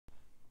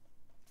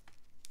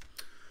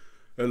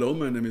Hello,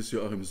 my name is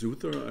Joachim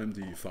Zuther. I'm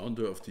the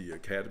founder of the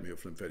Academy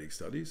of Lymphatic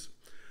Studies.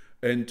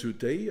 And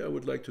today I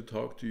would like to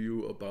talk to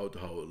you about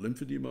how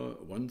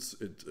lymphedema, once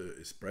it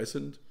is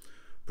present,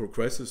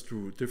 progresses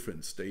through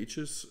different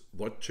stages,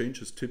 what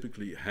changes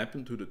typically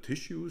happen to the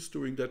tissues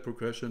during that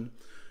progression,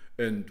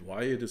 and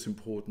why it is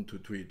important to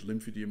treat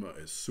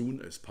lymphedema as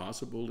soon as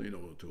possible in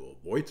order to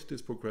avoid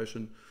this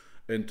progression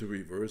and to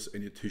reverse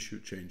any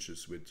tissue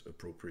changes with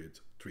appropriate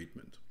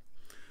treatment.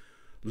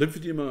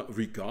 Lymphedema,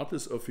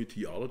 regardless of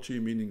etiology,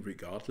 meaning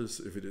regardless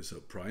if it is a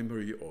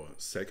primary or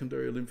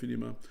secondary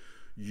lymphedema,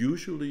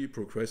 usually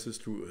progresses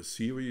through a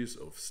series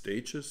of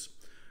stages,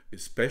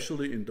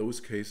 especially in those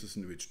cases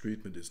in which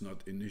treatment is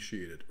not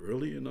initiated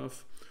early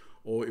enough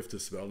or if the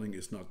swelling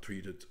is not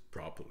treated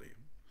properly.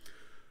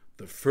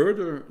 The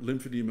further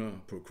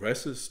lymphedema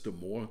progresses, the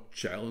more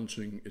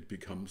challenging it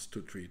becomes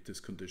to treat this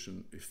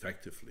condition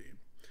effectively.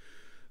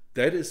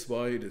 That is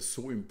why it is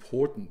so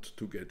important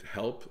to get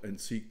help and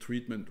seek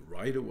treatment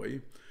right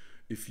away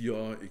if you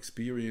are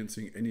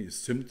experiencing any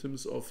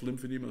symptoms of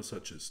lymphedema,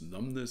 such as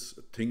numbness,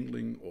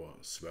 tingling, or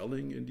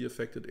swelling in the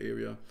affected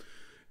area,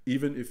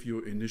 even if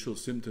your initial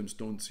symptoms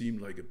don't seem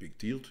like a big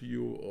deal to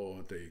you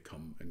or they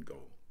come and go.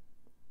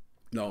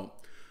 Now,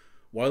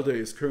 while there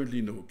is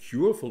currently no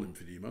cure for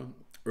lymphedema,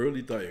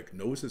 early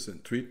diagnosis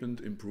and treatment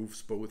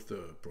improves both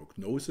the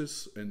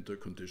prognosis and the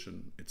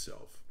condition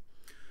itself.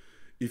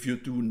 If you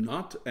do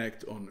not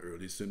act on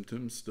early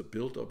symptoms, the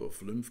buildup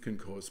of lymph can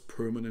cause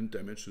permanent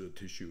damage to the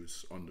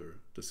tissues under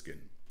the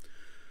skin.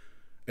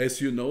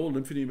 As you know,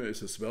 lymphedema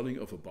is a swelling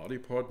of a body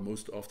part,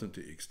 most often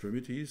the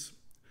extremities,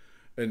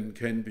 and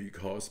can be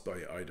caused by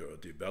either a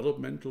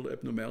developmental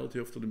abnormality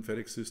of the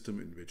lymphatic system,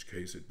 in which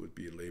case it would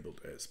be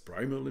labeled as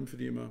primary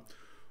lymphedema,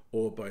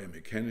 or by a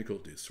mechanical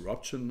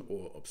disruption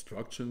or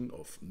obstruction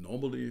of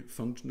normally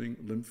functioning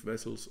lymph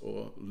vessels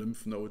or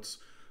lymph nodes,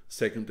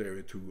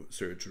 secondary to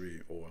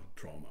surgery or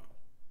trauma.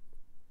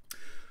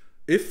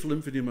 If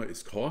lymphedema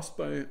is caused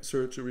by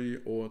surgery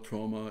or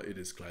trauma, it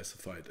is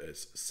classified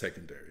as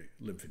secondary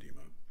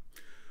lymphedema.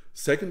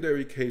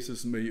 Secondary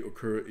cases may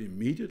occur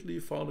immediately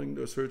following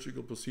the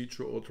surgical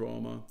procedure or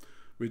trauma,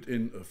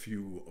 within a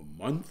few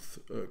months,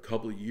 a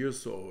couple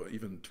years, or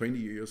even 20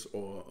 years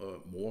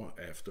or more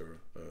after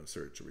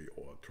surgery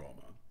or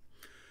trauma.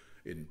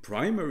 In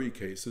primary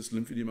cases,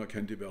 lymphedema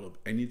can develop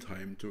any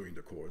time during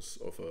the course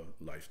of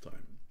a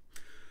lifetime.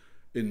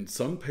 In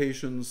some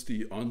patients,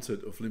 the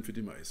onset of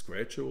lymphedema is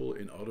gradual.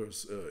 In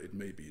others, it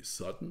may be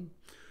sudden.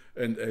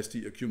 And as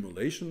the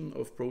accumulation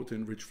of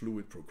protein-rich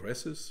fluid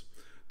progresses,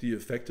 the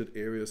affected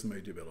areas may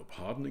develop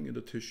hardening in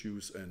the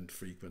tissues and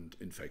frequent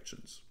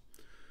infections.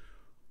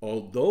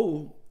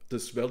 Although the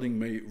swelling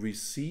may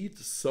recede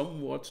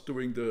somewhat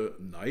during the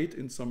night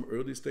in some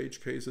early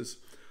stage cases,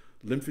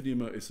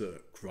 lymphedema is a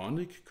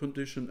chronic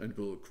condition and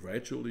will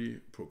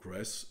gradually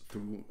progress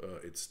through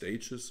its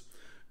stages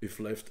if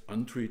left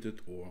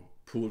untreated or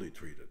poorly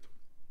treated.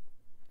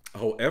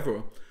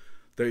 However,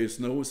 there is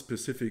no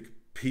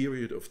specific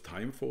period of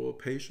time for a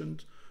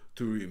patient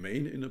to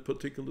remain in a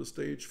particular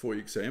stage. For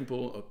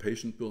example, a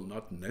patient will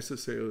not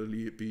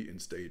necessarily be in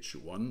stage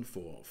 1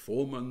 for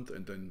 4 months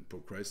and then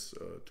progress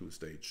to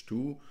stage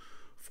 2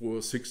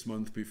 for 6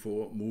 months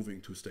before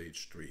moving to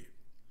stage 3.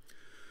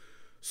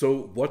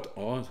 So what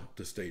are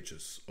the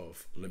stages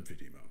of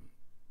lymphedema?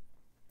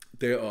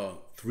 There are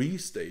 3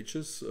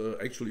 stages,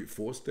 actually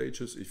 4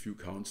 stages if you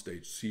count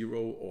stage 0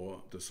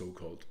 or the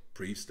so-called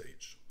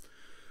pre-stage.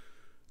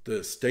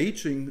 The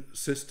staging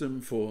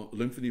system for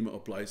lymphedema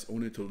applies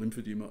only to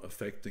lymphedema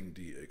affecting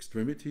the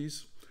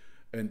extremities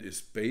and is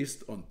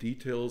based on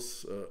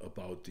details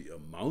about the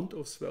amount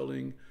of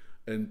swelling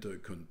and the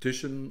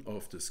condition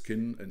of the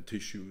skin and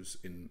tissues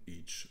in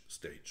each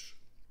stage.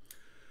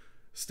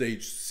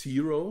 Stage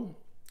 0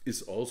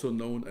 is also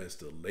known as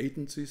the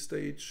latency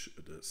stage,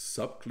 the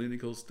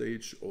subclinical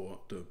stage, or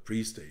the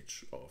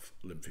pre-stage of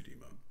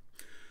lymphedema.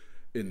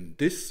 In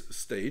this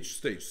stage,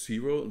 stage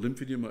 0,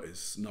 lymphedema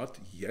is not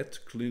yet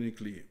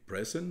clinically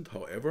present.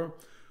 However,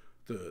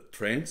 the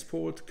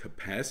transport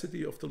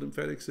capacity of the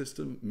lymphatic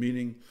system,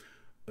 meaning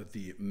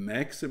the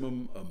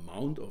maximum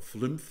amount of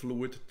lymph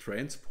fluid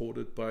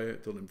transported by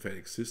the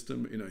lymphatic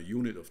system in a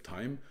unit of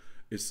time,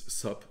 is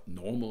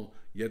subnormal,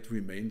 yet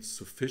remains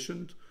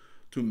sufficient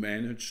to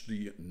manage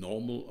the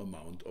normal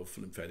amount of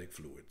lymphatic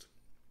fluid.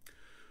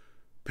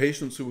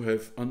 Patients who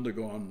have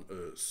undergone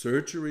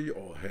surgery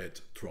or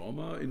had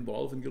trauma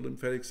involving the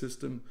lymphatic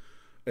system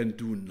and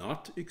do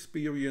not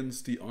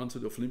experience the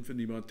onset of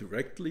lymphedema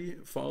directly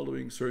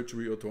following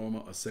surgery or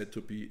trauma are said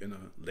to be in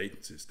a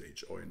latency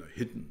stage or in a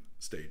hidden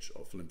stage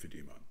of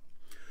lymphedema.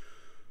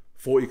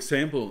 For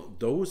example,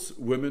 those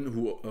women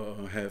who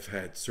have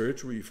had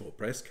surgery for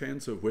breast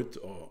cancer with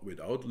or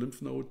without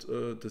lymph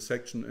node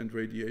dissection and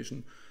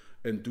radiation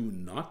and do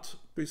not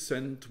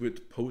present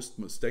with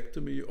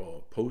post-mastectomy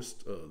or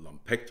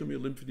post-lumpectomy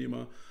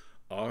lymphedema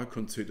are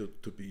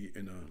considered to be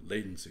in a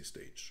latency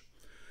stage.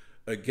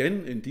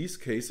 Again, in these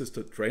cases,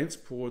 the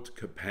transport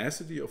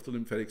capacity of the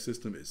lymphatic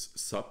system is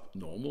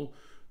subnormal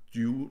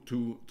due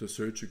to the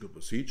surgical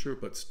procedure,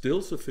 but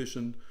still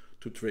sufficient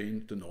to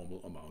drain the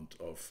normal amount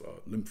of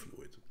lymph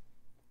fluid.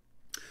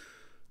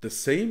 The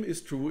same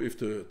is true if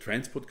the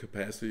transport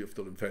capacity of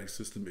the lymphatic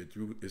system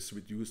is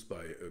reduced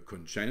by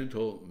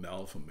congenital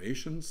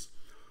malformations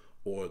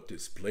or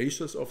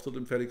dysplasias of the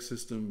lymphatic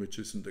system, which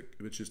is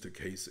the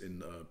case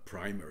in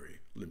primary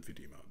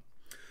lymphedema.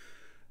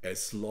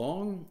 As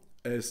long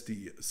as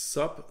the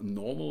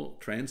subnormal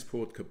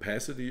transport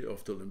capacity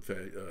of the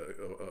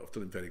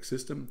lymphatic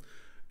system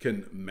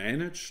can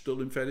manage the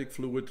lymphatic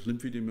fluid,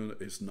 lymphedema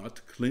is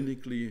not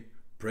clinically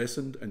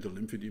present and the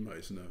lymphedema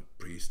is in a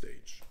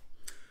pre-stage.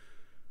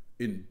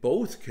 In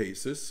both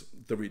cases,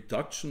 the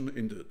reduction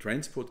in the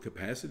transport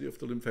capacity of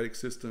the lymphatic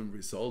system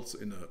results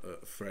in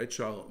a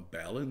fragile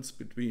balance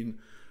between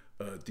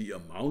the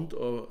amount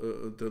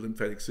of the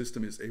lymphatic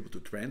system is able to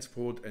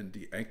transport and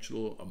the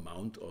actual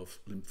amount of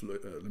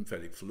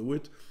lymphatic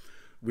fluid,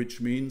 which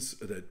means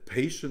that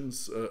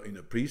patients in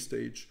a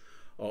pre-stage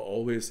are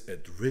always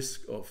at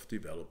risk of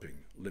developing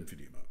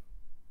lymphedema.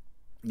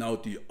 Now,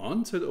 the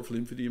onset of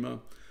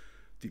lymphedema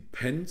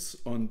depends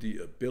on the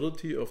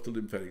ability of the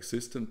lymphatic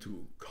system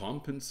to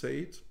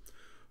compensate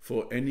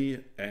for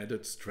any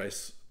added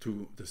stress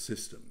to the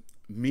system.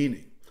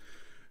 Meaning,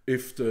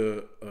 if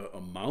the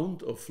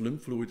amount of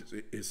lymph fluid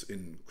is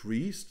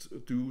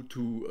increased due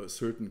to a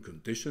certain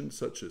condition,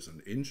 such as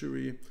an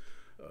injury,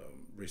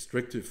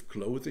 restrictive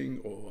clothing,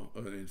 or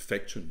an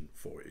infection,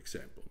 for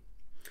example.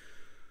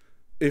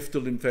 If the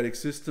lymphatic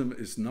system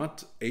is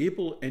not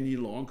able any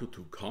longer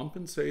to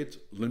compensate,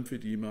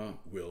 lymphedema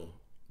will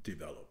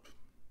develop.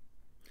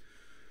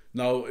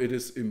 Now, it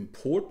is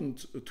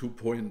important to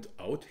point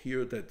out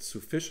here that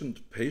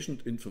sufficient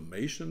patient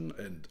information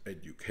and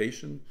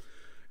education,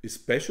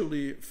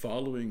 especially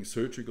following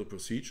surgical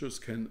procedures,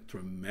 can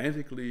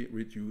dramatically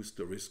reduce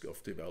the risk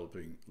of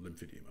developing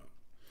lymphedema.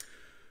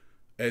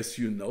 As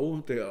you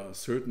know, there are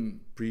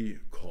certain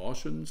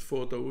precautions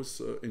for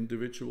those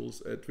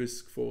individuals at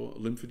risk for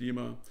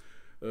lymphedema.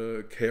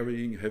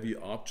 Carrying heavy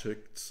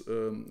objects,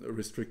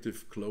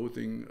 restrictive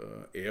clothing,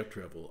 air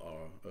travel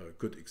are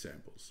good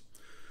examples.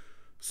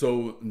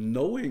 So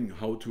knowing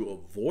how to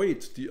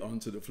avoid the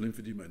onset of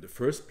lymphedema in the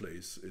first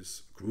place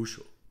is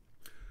crucial.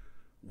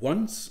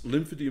 Once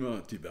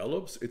lymphedema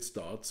develops, it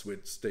starts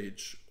with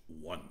stage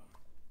 1.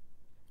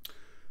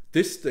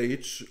 This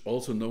stage,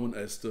 also known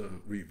as the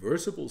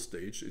reversible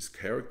stage, is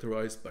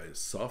characterized by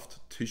soft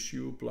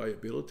tissue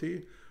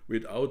pliability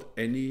without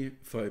any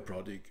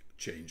fibrotic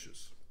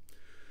changes.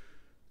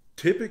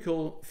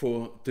 Typical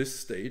for this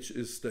stage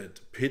is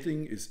that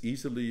pitting is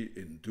easily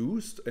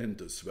induced and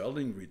the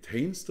swelling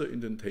retains the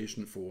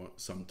indentation for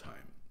some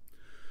time.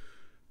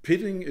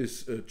 Pitting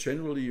is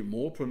generally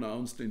more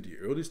pronounced in the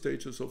early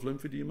stages of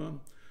lymphedema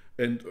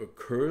and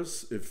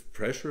occurs if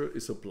pressure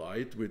is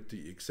applied with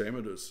the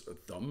examiner's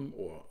thumb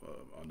or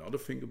another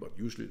finger, but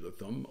usually the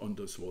thumb, on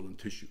the swollen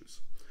tissues.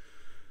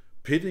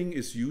 Pitting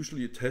is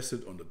usually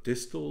tested on the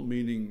distal,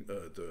 meaning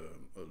the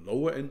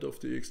lower end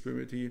of the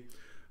extremity,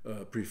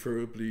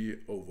 preferably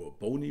over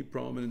bony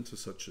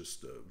prominences such as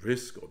the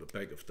wrist or the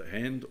back of the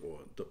hand or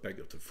the back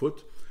of the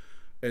foot,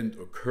 and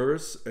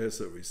occurs as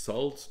a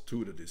result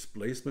to the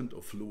displacement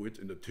of fluid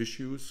in the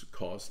tissues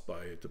caused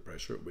by the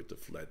pressure with the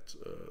flat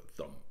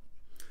thumb.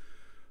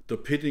 The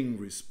pitting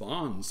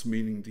response,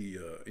 meaning the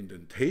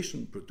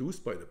indentation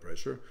produced by the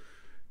pressure,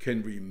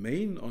 can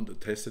remain on the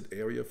tested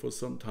area for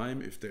some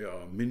time if there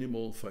are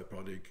minimal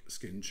fibrotic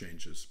skin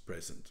changes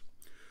present.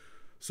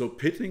 So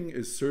pitting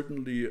is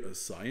certainly a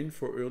sign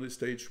for early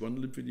stage 1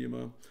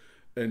 lymphedema,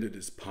 and it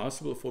is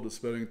possible for the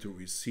swelling to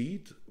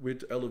recede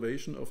with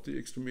elevation of the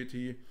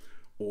extremity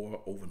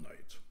or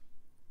overnight.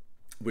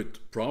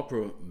 With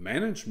proper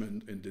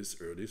management in this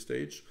early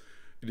stage,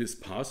 it is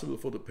possible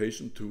for the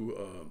patient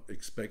to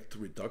expect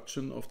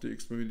reduction of the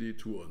extremity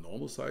to a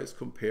normal size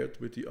compared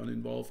with the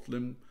uninvolved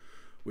limb.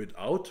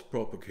 Without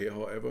proper care,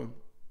 however,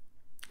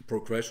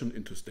 progression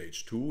into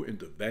stage 2 in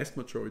the vast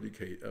majority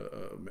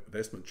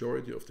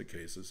of the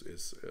cases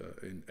is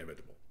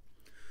inevitable.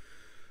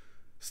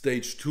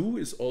 Stage 2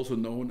 is also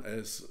known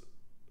as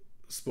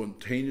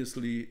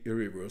spontaneously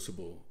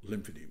irreversible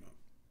lymphedema.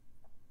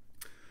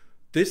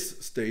 This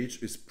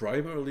stage is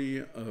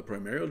primarily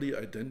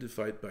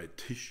identified by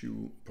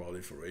tissue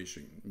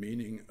proliferation,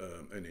 meaning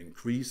an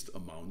increased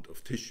amount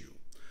of tissue,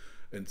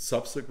 and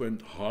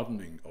subsequent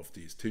hardening of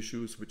these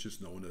tissues, which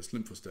is known as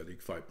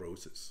lymphostatic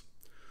fibrosis.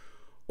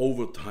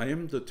 Over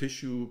time, the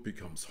tissue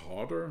becomes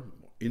harder,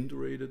 more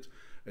indurated,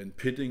 and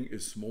pitting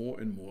is more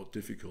and more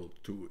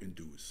difficult to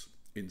induce.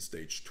 In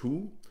stage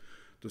 2,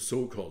 the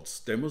so-called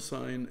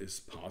stemocine is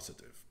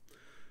positive.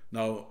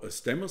 Now, a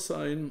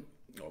stemocine,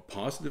 or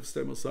positive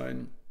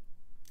stemocine,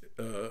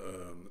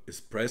 is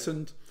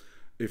present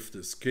if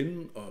the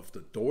skin of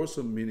the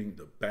dorsum, meaning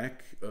the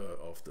back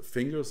of the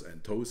fingers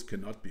and toes,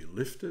 cannot be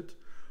lifted,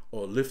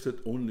 or lifted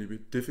only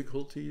with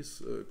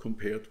difficulties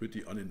compared with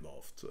the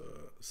uninvolved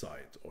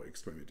side or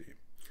extremity.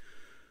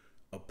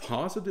 A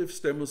positive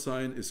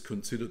stemocine is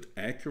considered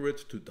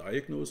accurate to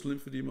diagnose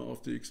lymphedema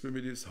of the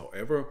extremities.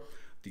 However,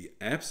 The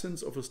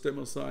absence of a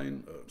stemmer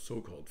sign, a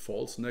so-called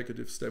false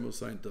negative stemmer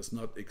sign, does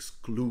not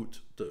exclude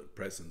the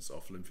presence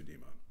of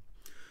lymphedema.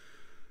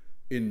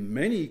 In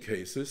many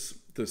cases,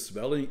 the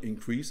swelling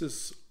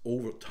increases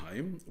over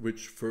time,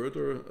 which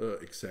further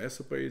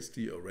exacerbates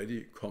the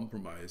already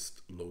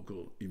compromised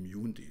local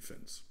immune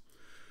defense.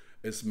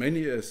 As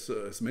many of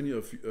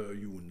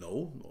you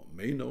know or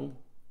may know,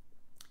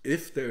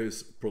 if there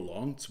is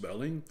prolonged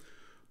swelling,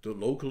 the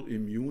local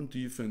immune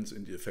defense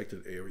in the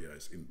affected area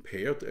is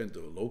impaired, and the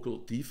local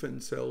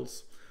defense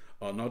cells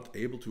are not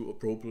able to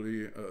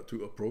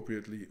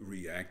appropriately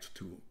react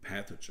to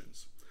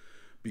pathogens.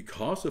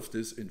 Because of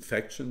this,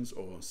 infections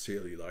or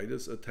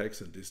cellulitis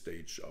attacks in this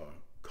stage are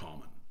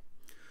common.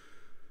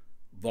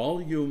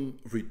 Volume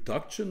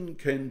reduction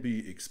can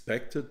be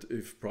expected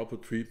if proper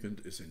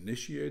treatment is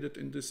initiated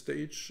in this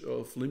stage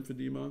of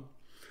lymphedema.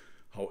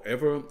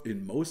 However,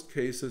 in most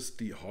cases,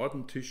 the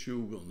hardened tissue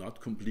will not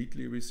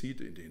completely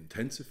recede in the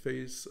intensive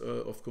phase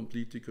of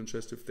complete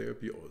decongestive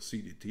therapy, or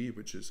CDT,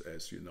 which is,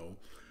 as you know,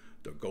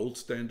 the gold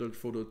standard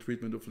for the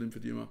treatment of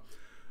lymphedema.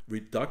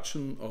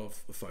 Reduction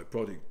of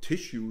fibrotic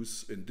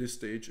tissues in this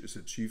stage is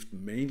achieved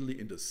mainly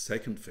in the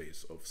second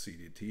phase of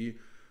CDT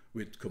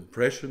with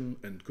compression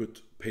and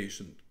good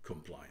patient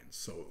compliance.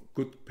 So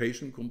good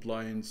patient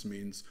compliance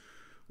means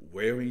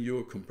wearing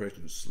your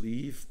compression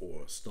sleeve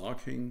or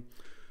stocking,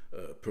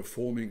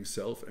 performing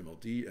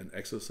self-MLD and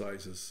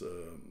exercises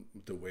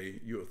the way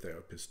your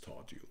therapist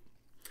taught you.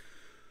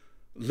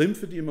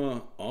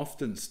 Lymphedema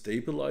often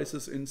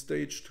stabilizes in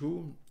stage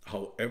 2.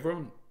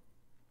 However,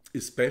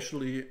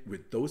 especially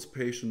with those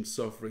patients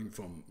suffering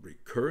from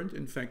recurrent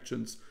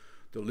infections,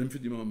 the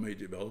lymphedema may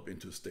develop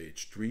into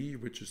stage 3,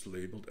 which is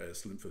labeled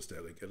as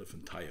lymphostatic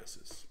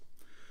elephantiasis.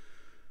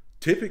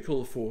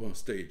 Typical for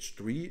stage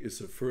 3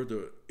 is a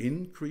further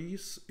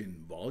increase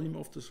in volume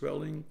of the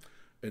swelling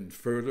and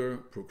further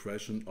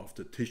progression of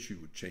the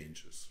tissue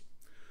changes.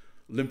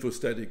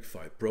 Lymphostatic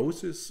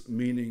fibrosis,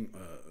 meaning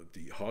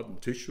the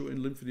hardened tissue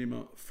in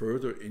lymphedema,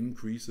 further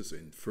increases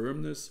in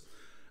firmness,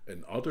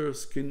 and other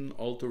skin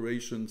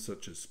alterations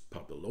such as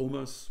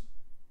papillomas,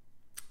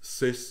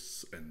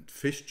 cysts and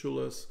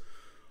fistulas,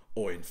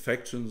 or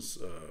infections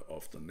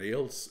of the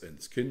nails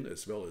and skin,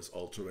 as well as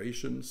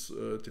alterations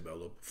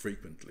develop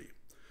frequently.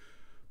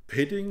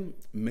 Pitting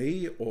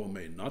may or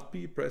may not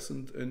be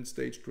present in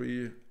stage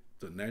 3.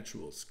 The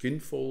natural skin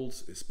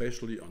folds,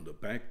 especially on the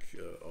back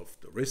of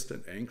the wrist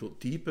and ankle,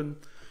 deepen,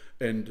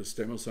 and the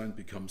stemmer sign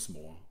becomes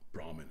more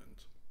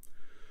prominent.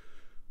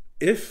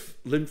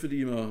 If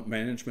lymphedema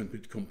management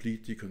with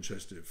complete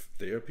decongestive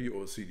therapy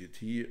or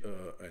CDT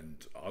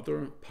and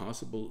other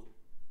possible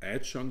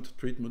adjunct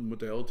treatment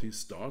modalities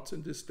starts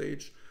in this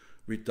stage,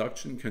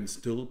 reduction can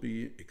still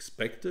be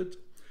expected,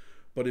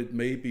 but it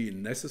may be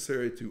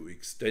necessary to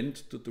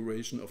extend the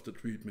duration of the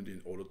treatment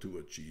in order to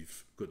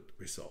achieve good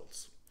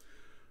results.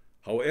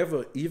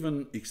 However,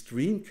 even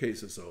extreme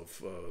cases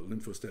of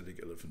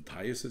lymphostatic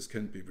elephantiasis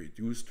can be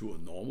reduced to a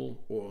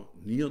normal or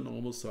near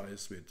normal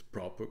size with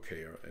proper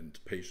care and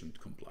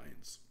patient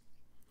compliance.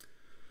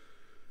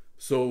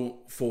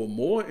 So, for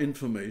more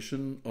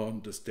information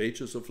on the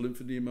stages of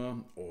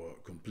lymphedema or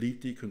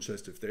complete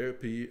decongestive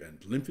therapy and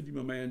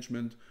lymphedema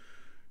management,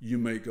 you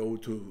may go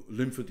to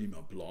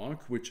Lymphedema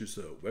Blog, which is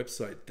a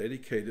website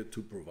dedicated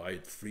to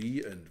provide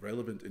free and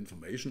relevant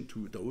information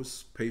to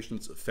those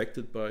patients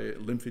affected by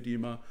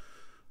lymphedema,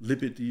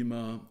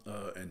 lipedema,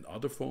 and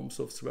other forms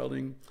of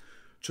swelling.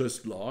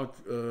 Just log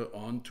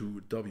on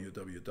to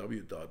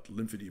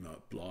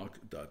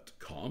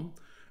www.lymphedemablog.com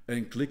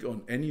and click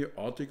on any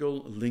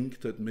article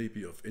link that may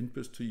be of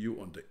interest to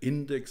you on the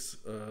index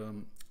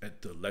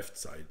at the left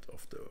side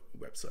of the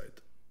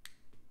website.